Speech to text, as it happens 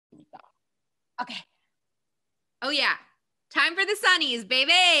Okay. Oh yeah. Time for the sunnies,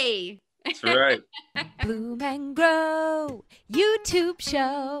 baby. That's right. Bloom and Grow YouTube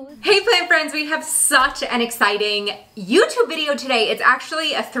show. Hey plant friends, we have such an exciting YouTube video today. It's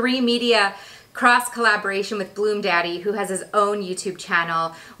actually a 3-media cross collaboration with Bloom Daddy, who has his own YouTube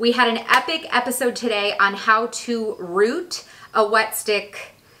channel. We had an epic episode today on how to root a wetstick,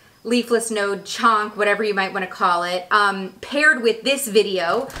 leafless node, chonk, whatever you might want to call it, paired with this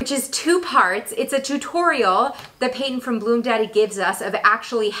video, which is 2 parts. It's a tutorial that Peyton from Bloom Daddy gives us of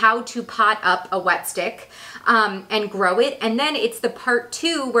actually how to pot up a wetstick and grow it. And then it's the part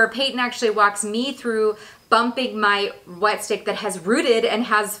 2 where Peyton actually walks me through bumping my wetstick that has rooted and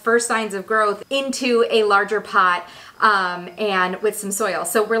has first signs of growth into a larger pot and with some soil.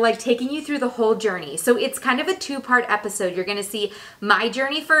 So we're like taking you through the whole journey. So it's kind of a 2-part episode. You're gonna see my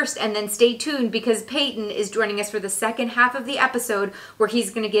journey first, and then stay tuned because Peyton is joining us for the second half of the episode where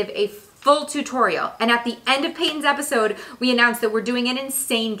he's gonna give a full tutorial. And at the end of Peyton's episode, we announced that we're doing an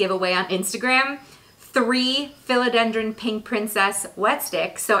insane giveaway on Instagram. 3 philodendron pink princess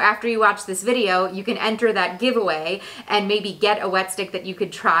wetsticks. So after you watch this video, you can enter that giveaway and maybe get a wetstick that you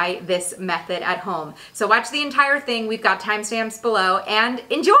could try this method at home. So watch the entire thing. We've got timestamps below and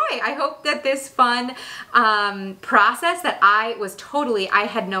enjoy. I hope that this fun process that I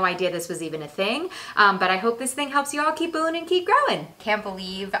had no idea this was even a thing, but I hope this thing helps you all keep blooming and keep growing. Can't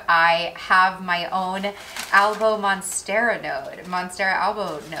believe I have my own Monstera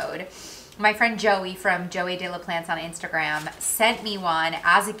Albo node. My friend Joey from Joey De La Plants on Instagram sent me one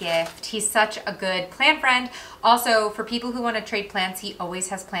as a gift. He's such a good plant friend. Also, for people who want to trade plants, he always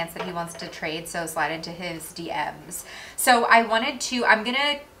has plants that he wants to trade, so slide into his DMs. So I'm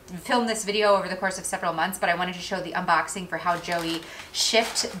gonna film this video over the course of several months, but I wanted to show the unboxing for how Joey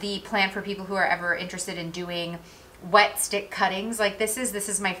shipped the plant for people who are ever interested in doing wet stick cuttings. Like this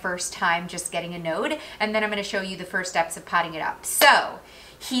is my first time just getting a node, and then I'm gonna show you the first steps of potting it up. So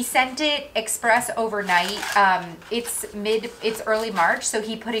he sent it express overnight. It's early March, so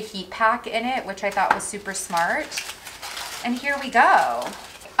he put a heat pack in it, which I thought was super smart. And here we go.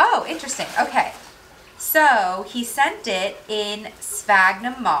 Oh, interesting. Okay. So he sent it in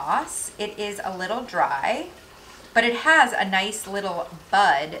sphagnum moss. It is a little dry, but it has a nice little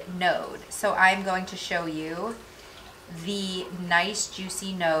bud node. So I'm going to show you the nice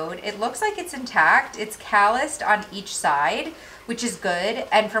juicy node. It looks like it's intact. It's calloused on each side, which is good.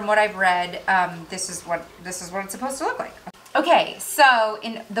 And from what I've read, this is what it's supposed to look like. Okay, so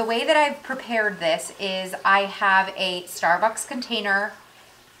in the way that I've prepared this is I have a Starbucks container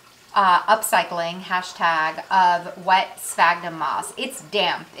upcycling hashtag of wet sphagnum moss. It's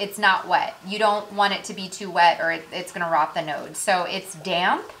damp. It's not wet. You don't want it to be too wet or it's gonna rot the node. So it's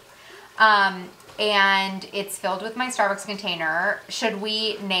damp. And it's filled with my Starbucks container. Should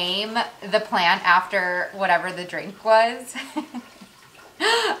we name the plant after whatever the drink was?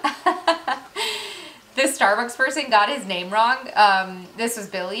 The Starbucks person got his name wrong. This was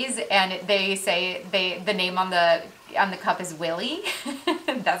Billy's, and they say the name on the cup is Willie.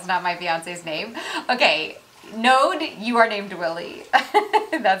 That's not my fiance's name. Okay, node, you are named Willie.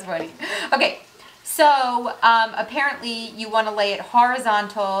 That's funny. Okay. So apparently you want to lay it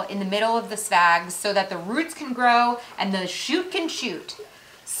horizontal in the middle of the sphags so that the roots can grow and the shoot can shoot.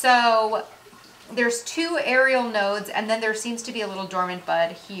 So there's 2 aerial nodes, and then there seems to be a little dormant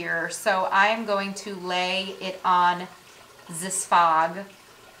bud here. So I'm going to lay it on the sphag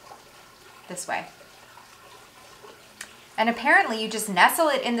this way. And apparently you just nestle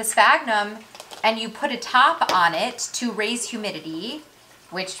it in the sphagnum and you put a top on it to raise humidity,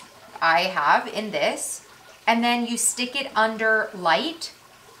 which I have in this, and then you stick it under light,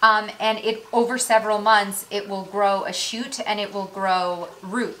 and over several months it will grow a shoot and it will grow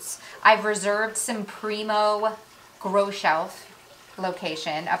roots. I've reserved some primo grow shelf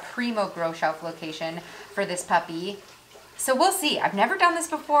location, for this puppy. So we'll see. I've never done this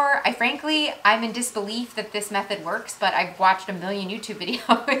before. I'm in disbelief that this method works, but I've watched a million YouTube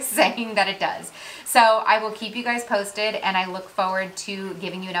videos saying that it does. So I will keep you guys posted, and I look forward to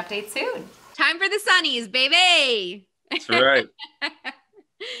giving you an update soon. Time for the sunnies, baby. That's right.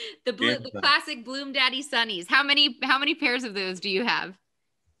 The classic Bloom Daddy sunnies. How many pairs of those do you have?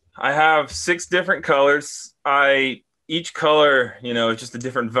 I have 6 different colors. Each color, is just a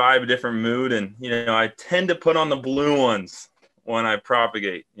different vibe, a different mood. And, I tend to put on the blue ones when I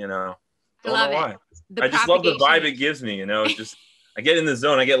propagate, Don't know why. I just love the vibe it gives me, It's just, I get in the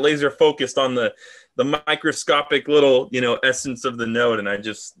zone. I get laser focused on the microscopic little, essence of the node. And I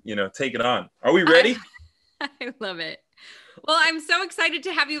just, take it on. Are we ready? I love it. Well, I'm so excited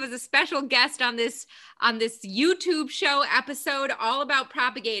to have you as a special guest on this YouTube show episode all about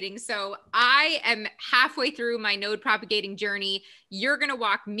propagating. So I am halfway through my node propagating journey. You're going to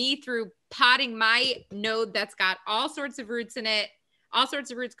walk me through potting my node that's got all sorts of roots in it, all sorts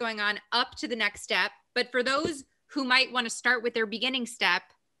of roots going on up to the next step. But for those who might want to start with their beginning step,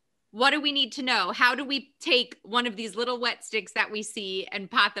 what do we need to know? How do we take one of these little wet sticks that we see and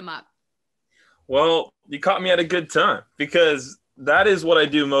pot them up? Well, you caught me at a good time because that is what I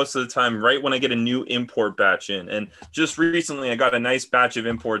do most of the time, right when I get a new import batch in. And just recently, I got a nice batch of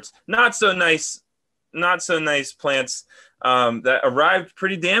imports. Not so nice plants that arrived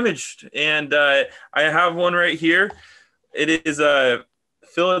pretty damaged. And I have one right here. It is a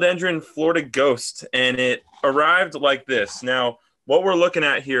Philodendron Florida Ghost, and it arrived like this. Now, what we're looking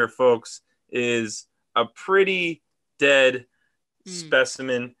at here, folks, is a pretty dead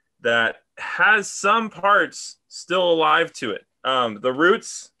specimen that has some parts still alive to it. The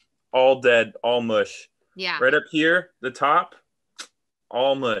roots, all dead, all mush. Yeah. Right up here, the top,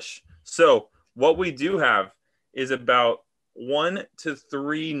 all mush. So what we do have is about 1 to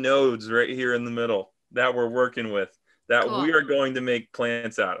 3 nodes right here in the middle that we're working with that we are going to make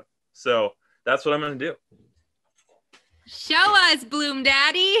plants out of. So that's what I'm going to do. Show us, Bloom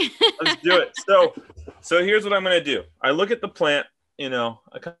Daddy. Let's do it. So here's what I'm going to do. I look at the plant,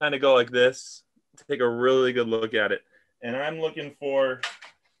 I kind of go like this, take a really good look at it. And I'm looking for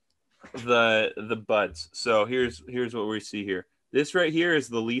the buds. So here's what we see here. This right here is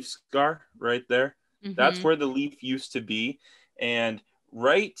the leaf scar right there. Mm-hmm. That's where the leaf used to be. And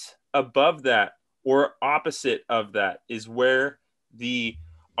right above that or opposite of that is where the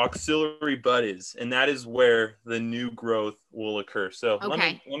auxiliary bud is. And that is where the new growth will occur. So let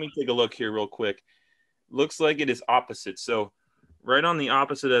me take a look here real quick. Looks like it is opposite. So right on the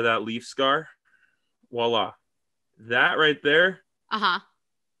opposite of that leaf scar, voila. That right there,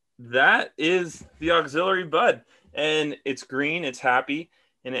 that is the auxiliary bud. And it's green, it's happy,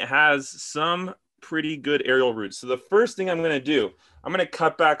 and it has some pretty good aerial roots. So the first thing I'm going to do, I'm going to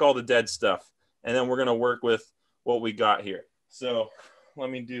cut back all the dead stuff, and then we're going to work with what we got here. So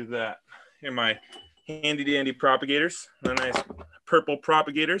let me do that. Here are my handy dandy propagators, the nice purple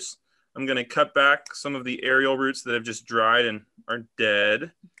propagators. I'm going to cut back some of the aerial roots that have just dried and are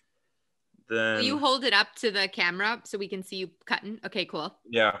dead. Then will you hold it up to the camera so we can see you cutting? Okay, cool.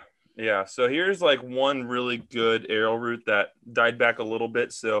 Yeah. So here's like one really good aerial root that died back a little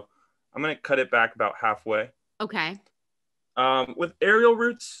bit. So I'm going to cut it back about halfway. Okay. With aerial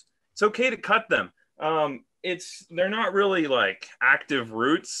roots, it's okay to cut them. They're not really like active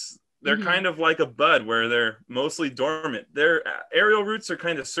roots. They're kind of like a bud where they're mostly dormant. Their aerial roots are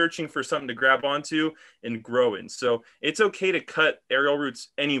kind of searching for something to grab onto and grow in. So it's okay to cut aerial roots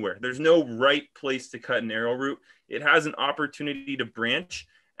anywhere. There's no right place to cut an aerial root. It has an opportunity to branch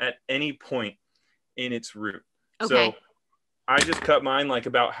at any point in its root. Okay. So I just cut mine like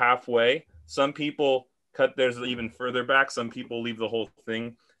about halfway. Some people cut theirs even further back. Some people leave the whole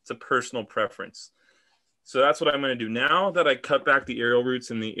thing. It's a personal preference. So that's what I'm going to do. Now that I cut back the aerial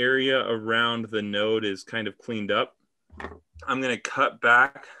roots and the area around the node is kind of cleaned up, I'm going to cut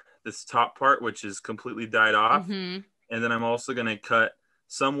back this top part, which is completely died off. And then I'm also going to cut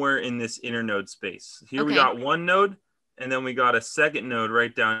somewhere in this inner node space. Here we got one node, and then we got a second node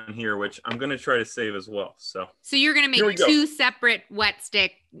right down here, which I'm going to try to save as well. So you're going to make 2 separate wet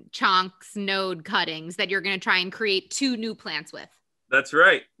stick chunks node cuttings that you're going to try and create 2 new plants with. That's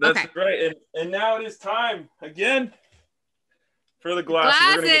right. That's right. And now it is time again for the glasses.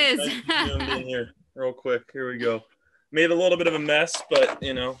 We're going to get zoomed in here real quick. Here we go. Made a little bit of a mess, but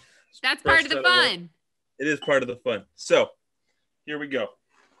that's part of the fun. It is part of the fun. So here we go.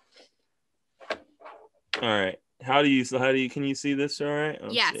 All right. Can you see this? All right.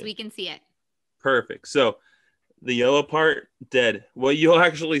 Yes, we can see it. Perfect. So the yellow part, dead. What you'll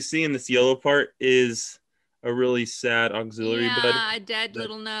actually see in this yellow part is a really sad auxiliary bud. Yeah, a dead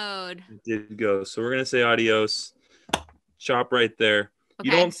little node. It did go. So we're going to say adios. Chop right there. Okay.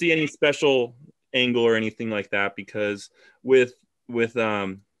 You don't see any special angle or anything like that because with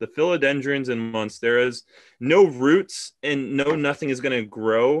the philodendrons and monsteras, no roots and nothing is going to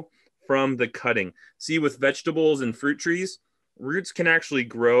grow from the cutting. See, with vegetables and fruit trees, roots can actually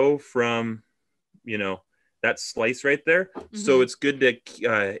grow from, that slice right there. So it's good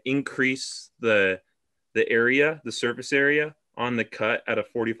to increase the surface area on the cut at a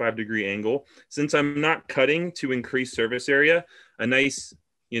 45-degree angle. Since I'm not cutting to increase surface area, a nice,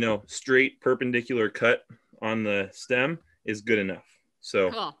 straight perpendicular cut on the stem is good enough.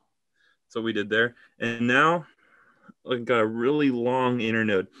 So cool. That's what we did there. And now I've got a really long inner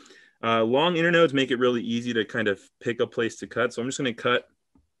node. Long internodes make it really easy to kind of pick a place to cut. So I'm just going to cut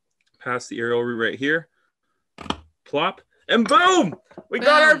past the aerial root right here. Plop. And boom! We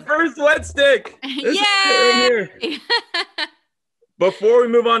got our first wet stick. This is it right here. Before we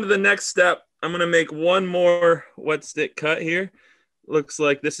move on to the next step, I'm going to make one more wet stick cut here. Looks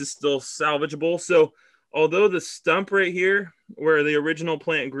like this is still salvageable. So although the stump right here where the original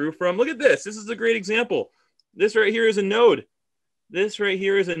plant grew from, look at this. This is a great example. This right here is a node. This right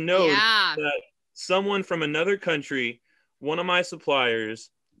here is a node that someone from another country, one of my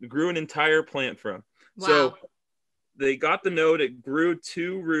suppliers, grew an entire plant from. Wow. So they got the node. It grew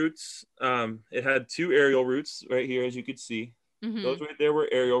 2 roots. It had 2 aerial roots right here, as you could see. Mm-hmm. Those right there were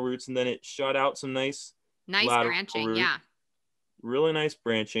aerial roots, and then it shot out some nice branching, roots. Yeah. Really nice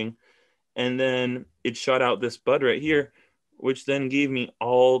branching. And then it shot out this bud right here, which then gave me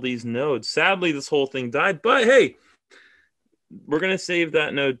all these nodes. Sadly, this whole thing died, but hey, we're going to save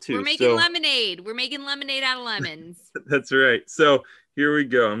that node too. We're making lemonade. We're making lemonade out of lemons. That's right. So here we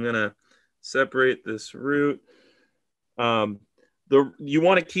go. I'm going to separate this root. You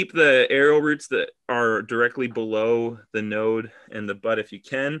want to keep the aerial roots that are directly below the node and the bud if you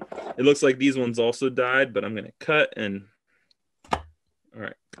can. It looks like these ones also died, but I'm going to cut and all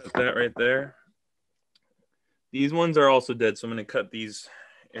right, cut that right there. These ones are also dead, so I'm going to cut these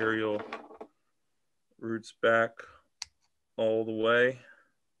aerial roots back all the way.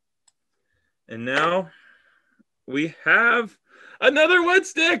 And now we have another wet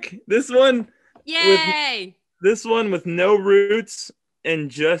stick. This one, yay! This one with no roots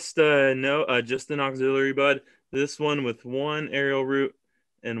and just an auxiliary bud. This one with 1 aerial root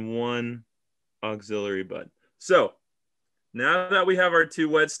and 1 auxiliary bud. So now that we have our 2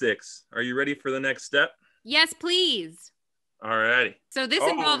 wet sticks, are you ready for the next step? Yes, please. All righty. So this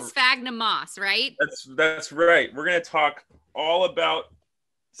involves sphagnum moss, right? That's right. We're going to talk all about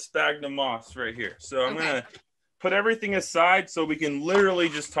sphagnum moss right here. So I'm going to put everything aside so we can literally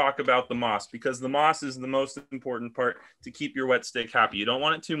just talk about the moss, because the moss is the most important part to keep your wet stick happy. You don't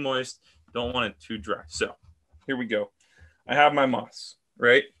want it too moist. You don't want it too dry. So here we go. I have my moss,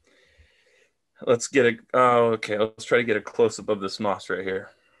 right? Let's get let's try to get a close-up of this moss right here.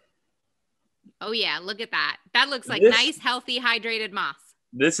 Oh yeah, look at that. That looks like nice, healthy, hydrated moss.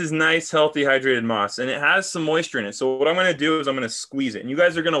 This is nice, healthy, hydrated moss, and it has some moisture in it. So what I'm going to do is I'm going to squeeze it. And you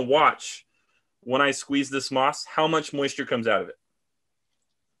guys are going to watch when I squeeze this moss, how much moisture comes out of it.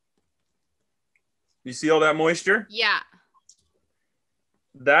 You see all that moisture? Yeah.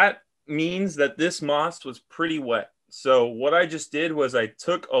 That means that this moss was pretty wet. So what I just did was I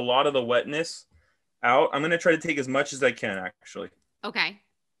took a lot of the wetness out. I'm going to try to take as much as I can, actually. Okay.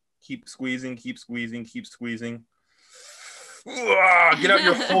 Keep squeezing, keep squeezing, keep squeezing. Get out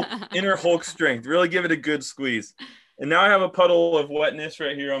your inner Hulk strength. Really give it a good squeeze. And now I have a puddle of wetness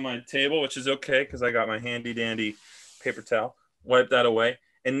right here on my table, which is okay because I got my handy dandy paper towel. Wipe that away.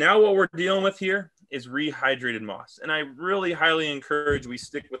 And now what we're dealing with here is rehydrated moss. And I really highly encourage we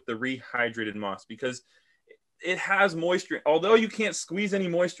stick with the rehydrated moss because it has moisture. Although you can't squeeze any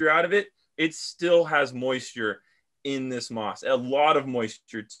moisture out of it, it still has moisture in this moss. A lot of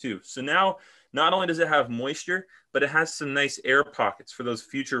moisture too. So now not only does it have moisture, but it has some nice air pockets for those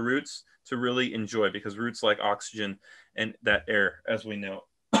future roots to really enjoy, because roots like oxygen and that air, as we know.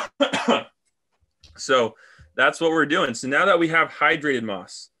 So that's what we're doing. So now that we have hydrated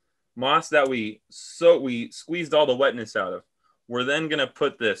moss that we squeezed all the wetness out of, we're then going to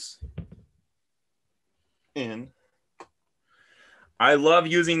put this in. I love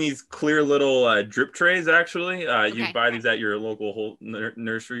using these clear little drip trays, actually. You buy these at your local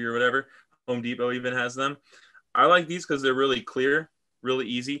nursery or whatever. Home Depot even has them. I like these because they're really clear, really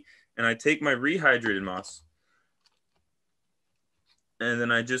easy. And I take my rehydrated moss, and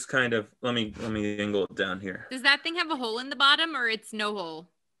then I just kind of, let me angle it down here. Does that thing have a hole in the bottom, or it's no hole?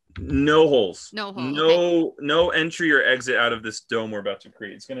 No holes. No hole. No entry or exit out of this dome we're about to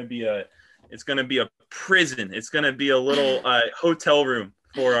create. It's going to be a prison. It's going to be a little hotel room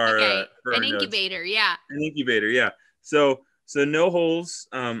for our for an incubator. Yeah. An incubator. Yeah. So no holes.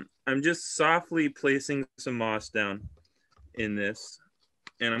 I'm just softly placing some moss down in this,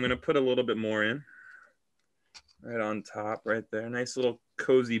 and I'm going to put a little bit more in right on top right there. Nice little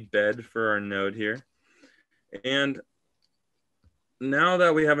cozy bed for our node here. And now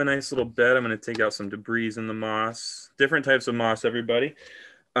that we have a nice little bed, I'm going to take out some debris in the moss. Different types of moss, everybody.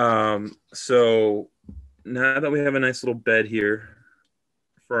 So now that we have a nice little bed here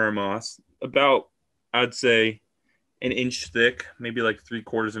for our moss, about, I'd say, an inch thick, maybe like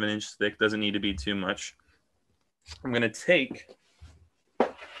 3/4 of an inch thick. Doesn't need to be too much. I'm going to take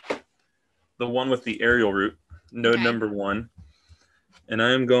the one with the aerial root, node number 1, And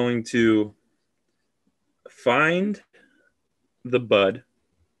I'm going to find the bud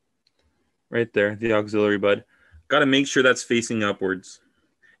right there, the auxiliary bud. Got to make sure that's facing upwards.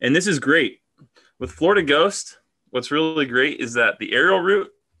 And this is great. With Florida Ghost, what's really great is that the aerial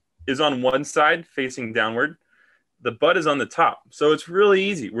root is on one side facing downward. The bud is on the top. So it's really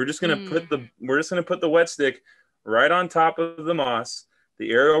easy. We're just going to put the wet stick right on top of the moss.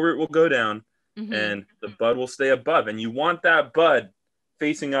 The aerial root will go down and the bud will stay above. And you want that bud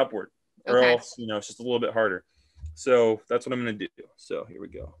facing upward or else, it's just a little bit harder. So that's what I'm going to do. So here we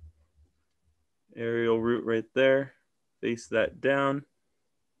go. Aerial root right there. Face that down.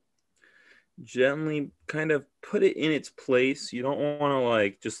 Gently kind of put it in its place. You don't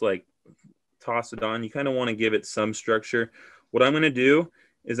want to just toss it on. You kind of want to give it some structure. What I'm going to do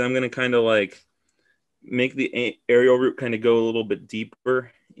is I'm going to kind of make the aerial root kind of go a little bit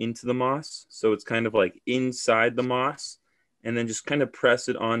deeper into the moss. So it's kind of inside the moss, and then just kind of press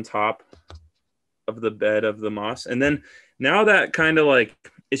it on top of the bed of the moss. And then now that kind of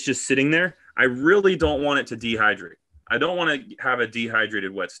it's just sitting there, I really don't want it to dehydrate. I don't want to have a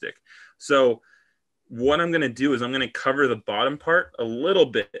dehydrated wet stick. So what I'm going to do is I'm going to cover the bottom part a little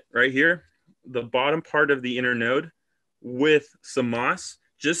bit right here, the bottom part of the inner node with some moss,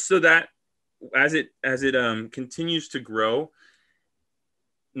 just so that as it continues to grow,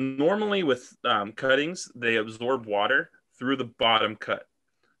 normally with cuttings, they absorb water through the bottom cut.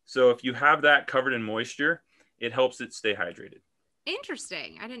 So if you have that covered in moisture, it helps it stay hydrated.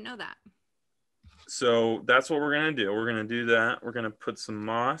 Interesting. I didn't know that. So that's what we're going to do. We're going to do that. We're going to put some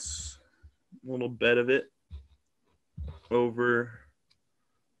moss, a little bed of it, over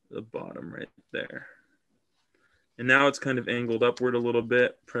the bottom right there. And now it's kind of angled upward a little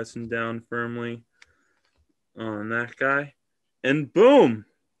bit, pressing down firmly on that guy. And boom!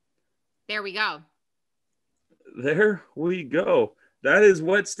 There we go. There we go. That is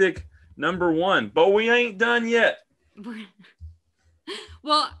wet stick number 1. But we ain't done yet.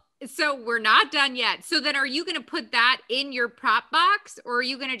 Well, so we're not done yet. So then are you going to put that in your prop box, or are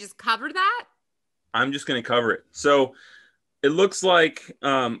you going to just cover that? I'm just going to cover it. So it looks like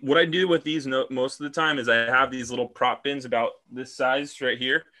what I do with these most of the time is I have these little prop bins about this size right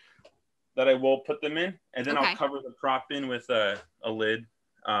here that I will put them in. And then I'll cover the prop bin with a lid.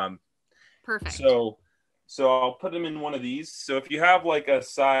 Perfect. So I'll put them in one of these. So if you have a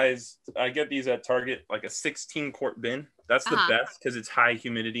size, I get these at Target, a 16-quart bin. That's the best because it's high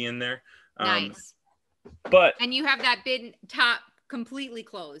humidity in there. Nice. And you have that bin top completely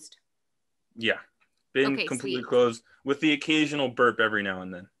closed. Yeah. Bin completely closed with the occasional burp every now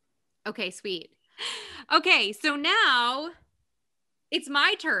and then. Okay, sweet. Okay, so now it's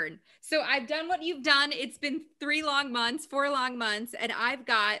my turn. So I've done what you've done. It's been 4 long months, and I've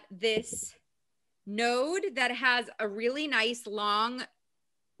got this node that has a really nice long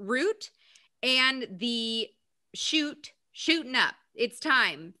root and the shooting up. It's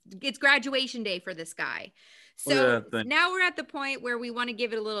time. It's graduation day for this guy. So now we're at the point where we want to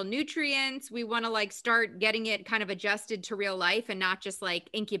give it a little nutrients. We want to start getting it kind of adjusted to real life and not just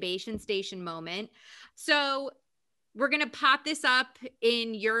incubation station moment. So we're going to pot this up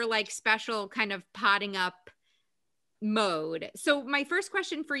in your special kind of potting up mode. So my first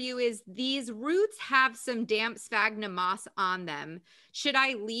question for you is, these roots have some damp sphagnum moss on them. Should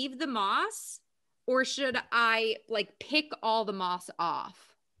I leave the moss, or should I pick all the moss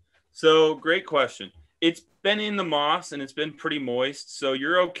off? So great question. It's been in the moss and it's been pretty moist, so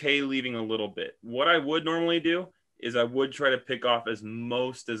you're okay leaving a little bit. What I would normally do is I would try to pick off as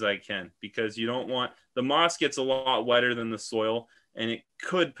most as I can, because you don't want, the moss gets a lot wetter than the soil and it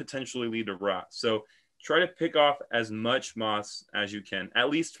could potentially lead to rot. So try to pick off as much moss as you can,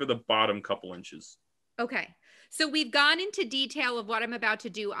 at least for the bottom couple inches. Okay. So we've gone into detail of what I'm about to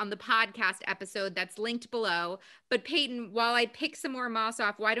do on the podcast episode that's linked below. But Peyton, while I pick some more moss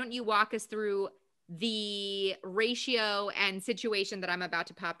off, why don't you walk us through the ratio and situation that I'm about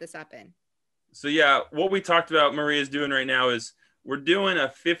to pop this up in? So yeah, what we talked about Maria's doing right now is we're doing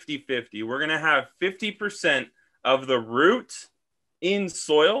a 50-50. We're going to have 50% of the root in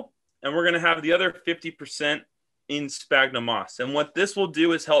soil, and we're going to have the other 50% in sphagnum moss. And what this will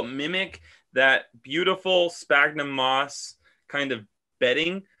do is help mimic that beautiful sphagnum moss kind of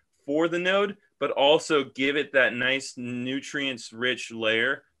bedding for the node, but also give it that nice nutrients rich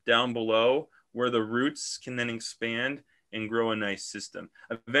layer down below where the roots can then expand and grow a nice system.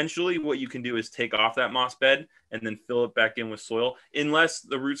 Eventually, what you can do is take off that moss bed and then fill it back in with soil, unless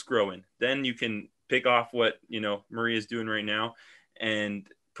the roots grow in. Then you can pick off what, Maria's doing right now and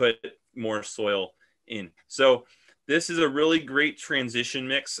put more soil in. So this is a really great transition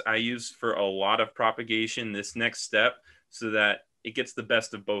mix I use for a lot of propagation, this next step, so that it gets the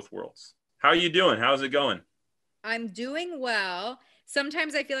best of both worlds. How are you doing? How's it going? I'm doing well.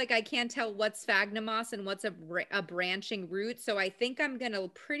 Sometimes I feel like I can't tell what's sphagnum moss and what's a branching root. So I think I'm going to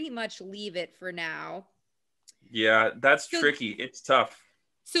pretty much leave it for now. Yeah, that's tricky. It's tough.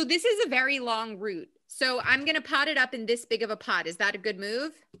 So this is a very long root. So I'm going to pot it up in this big of a pot. Is that a good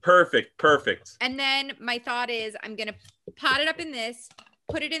move? Perfect. Perfect. And then my thought is I'm going to pot it up in this,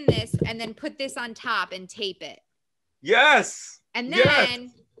 put it in this, and then put this on top and tape it. Yes. And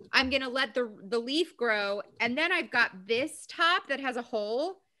then I'm going to let the leaf grow. And then I've got this top that has a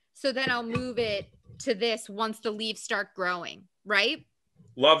hole. So then I'll move it to this once the leaves start growing, right?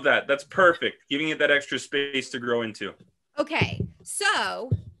 Love that. That's perfect. Giving it that extra space to grow into. Okay.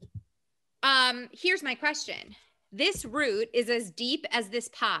 So here's my question. This root is as deep as this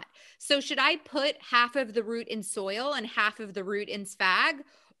pot. So should I put half of the root in soil and half of the root in spag?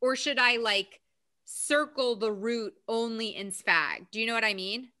 Or should I like circle the root only in spag? Do you know what I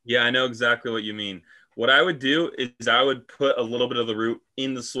mean? Yeah, I know exactly what you mean. What I would do is I would put a little bit of the root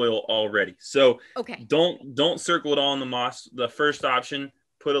in the soil already. So okay, don't circle it all in the moss. The first option,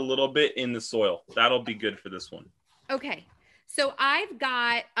 put a little bit in the soil. That'll be good for this one. Okay. So I've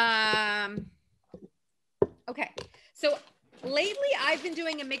got okay. So lately I've been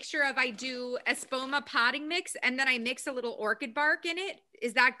doing a mixture of, I do Espoma potting mix and then I mix a little orchid bark in it.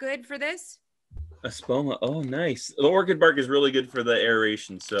 Is that good for this? Espoma. Oh, nice. The orchid bark is really good for the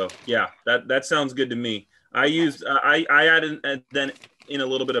aeration. So yeah, that sounds good to me. I used I added then in a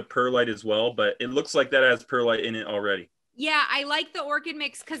little bit of perlite as well, but it looks like that has perlite in it already. Yeah, I like the orchid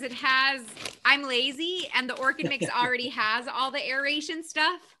mix because it has, I'm lazy and the orchid mix already has all the aeration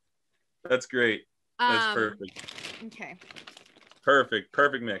stuff. That's great. That's perfect. Okay.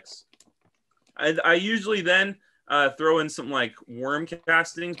 Perfect mix. I usually then throw in some like worm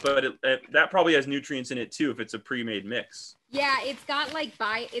castings, but that probably has nutrients in it too if it's a pre-made mix. Yeah, it's got like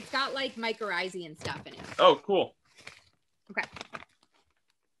mycorrhizae and stuff in it. Oh, cool. Okay.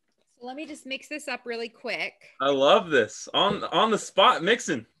 So let me just mix this up really quick. I love this. On the spot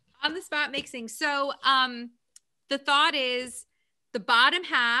mixing. On the spot mixing. So the thought is the bottom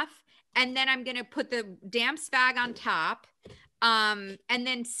half, and then I'm gonna put the damp spag on top. And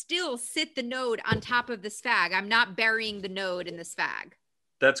then still sit the node on top of the spag. I'm not burying the node in the spag.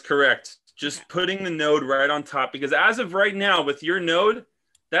 That's correct. Just putting the node right on top, because as of right now with your node,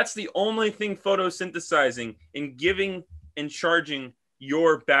 that's the only thing photosynthesizing and giving and charging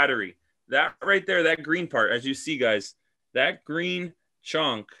your battery. That right there, that green part, as you see, guys, that green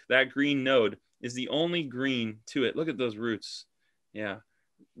chunk, that green node is the only green to it. Look at those roots. Yeah.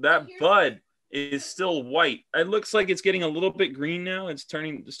 That bud is still white. It looks like it's getting a little bit green now. It's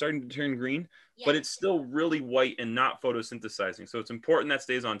starting to turn green, but it's still really white and not photosynthesizing. So it's important that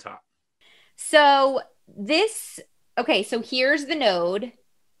stays on top. So so here's the node.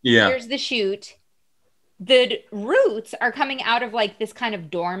 Yeah. Here's the shoot. The roots are coming out of like this kind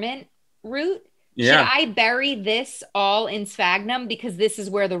of dormant root. Yeah. Should I bury this all in sphagnum because this is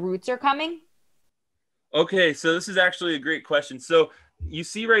where the roots are coming? Okay, so this is actually a great question. So you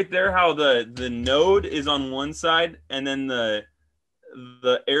see right there how the node is on one side and then the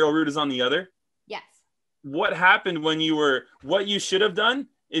aerial root is on the other? Yes. What happened when what you should have done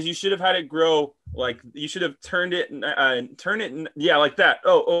is you should have had it grow like, you should have turned it, yeah, like that.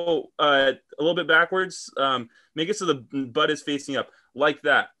 A little bit backwards. Make it so the bud is facing up like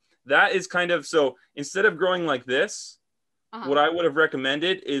that. That is kind of, so instead of growing like this, what I would have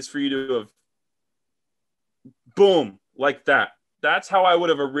recommended is for you to have, boom, like that. That's how I would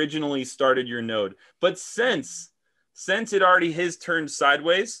have originally started your node. But since it already has turned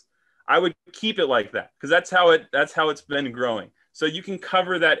sideways, I would keep it like that because that's how it's been growing. So you can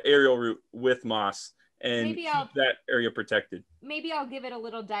cover that aerial root with moss and keep that area protected. Maybe I'll give it a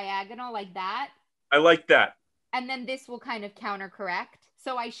little diagonal like that. I like that. And then this will kind of counter correct.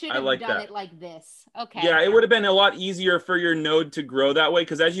 So I should have done it like this. Okay. Yeah, it would have been a lot easier for your node to grow that way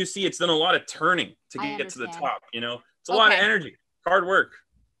because as you see, it's done a lot of turning to get to the top, you know? It's a lot of energy. Hard work.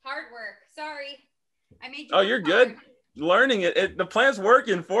 Sorry. I made you. Oh, you're good. Learning it. The plant's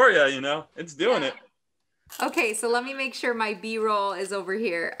working for you, you know? It's doing it. Okay, so let me make sure my B-roll is over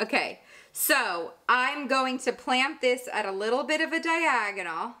here. Okay, so I'm going to plant this at a little bit of a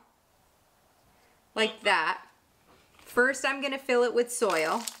diagonal, like that. First, I'm going to fill it with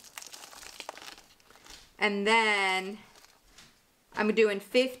soil. And then I'm doing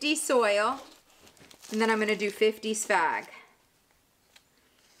 50 soil, and then I'm going to do 50 spag.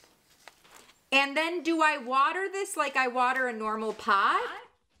 And then do I water this like I water a normal pot?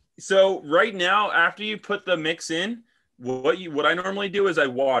 So right now, after you put the mix in, what I normally do is I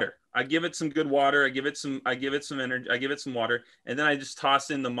water. I give it some good water. I give it some energy. I give it some water, and then I just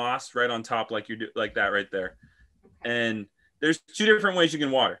toss in the moss right on top, like like that right there. And there's 2 different ways you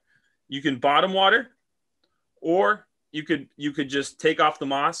can water. You can bottom water, or you could just take off the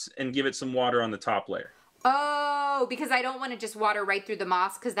moss and give it some water on the top layer. Oh, because I don't want to just water right through the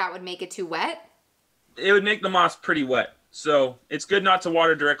moss because that would make it too wet? It would make the moss pretty wet. So it's good not to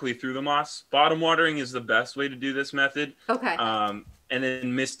water directly through the moss. Bottom watering is the best way to do this method. Okay. And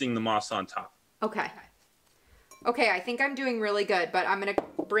then misting the moss on top. Okay. Okay, I think I'm doing really good, but I'm going to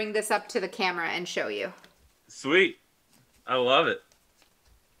bring this up to the camera and show you. Sweet. I love it.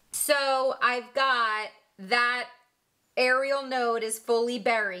 So I've got that aerial node is fully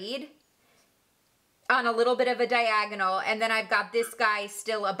buried on a little bit of a diagonal, and then I've got this guy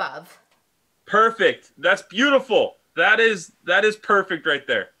still above. Perfect. That's beautiful. That is perfect right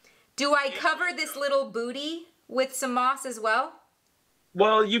there. Do I cover this little booty with some moss as well?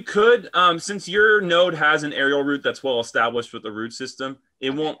 Well, you could, since your node has an aerial root that's well established with the root system,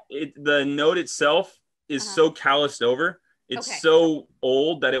 the node itself is so calloused over, it's so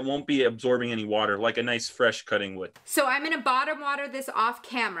old that it won't be absorbing any water like a nice fresh cutting would. So I'm going to bottom water this off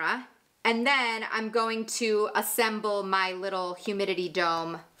camera, and then I'm going to assemble my little humidity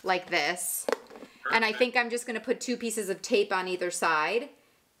dome like this. Perfect. And I think I'm just going to put 2 pieces of tape on either side.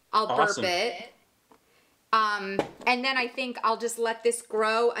 I'll burp it. And then I think I'll just let this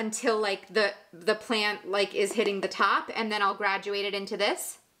grow until like the plant like is hitting the top, and then I'll graduate it into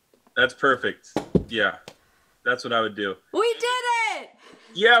this. That's perfect. Yeah, that's what I would do. We did it!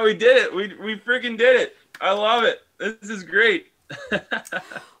 Yeah, we did it. We freaking did it. I love it. This is great.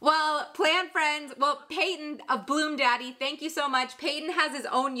 Well, plant friends, Peyton of Bloom Daddy, thank you so much. Peyton has his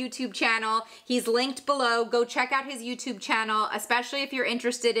own YouTube channel. He's linked below. Go check out his YouTube channel, especially if you're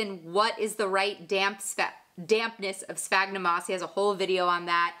interested in what is the right dampness of sphagnum moss. He has a whole video on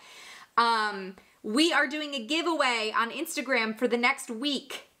that. We are doing a giveaway on Instagram for the next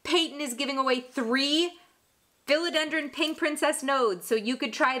week. Peyton is giving away 3 philodendron pink princess nodes, so you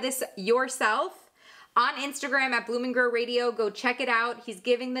could try this yourself on Instagram at Bloom and Grow Radio. Go check it out. He's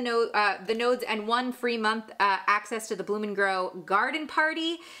giving the nodes and 1 free month access to the Bloom and Grow garden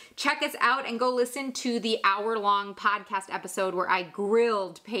party. Check us out and go listen to the hour-long podcast episode where I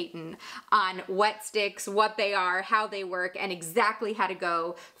grilled Peyton on wetsticks, what they are, how they work, and exactly how to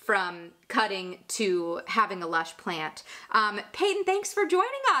go from cutting to having a lush plant. Peyton, thanks for joining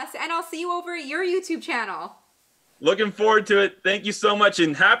us, and I'll see you over at your YouTube channel. Looking forward to it. Thank you so much,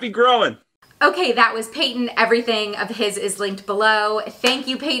 and happy growing. Okay, that was Peyton. Everything of his is linked below. Thank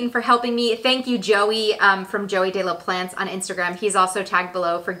you, Peyton, for helping me. Thank you, Joey, from Joey De La Plants on Instagram. He's also tagged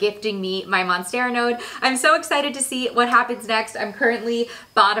below for gifting me my Monstera node. I'm so excited to see what happens next. I'm currently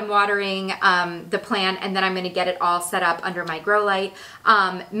bottom watering the plant, and then I'm going to get it all set up under my grow light.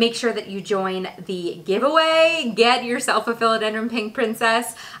 Make sure that you join the giveaway. Get yourself a philodendron pink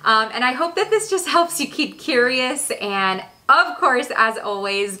princess. And I hope that this just helps you keep curious, and of course, as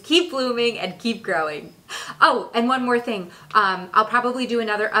always, keep blooming and keep growing. Oh, and one more thing. I'll probably do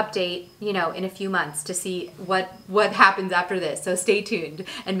another update, in a few months to see what happens after this. So stay tuned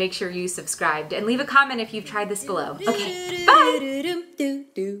and make sure you subscribed and leave a comment if you've tried this below. Okay, bye!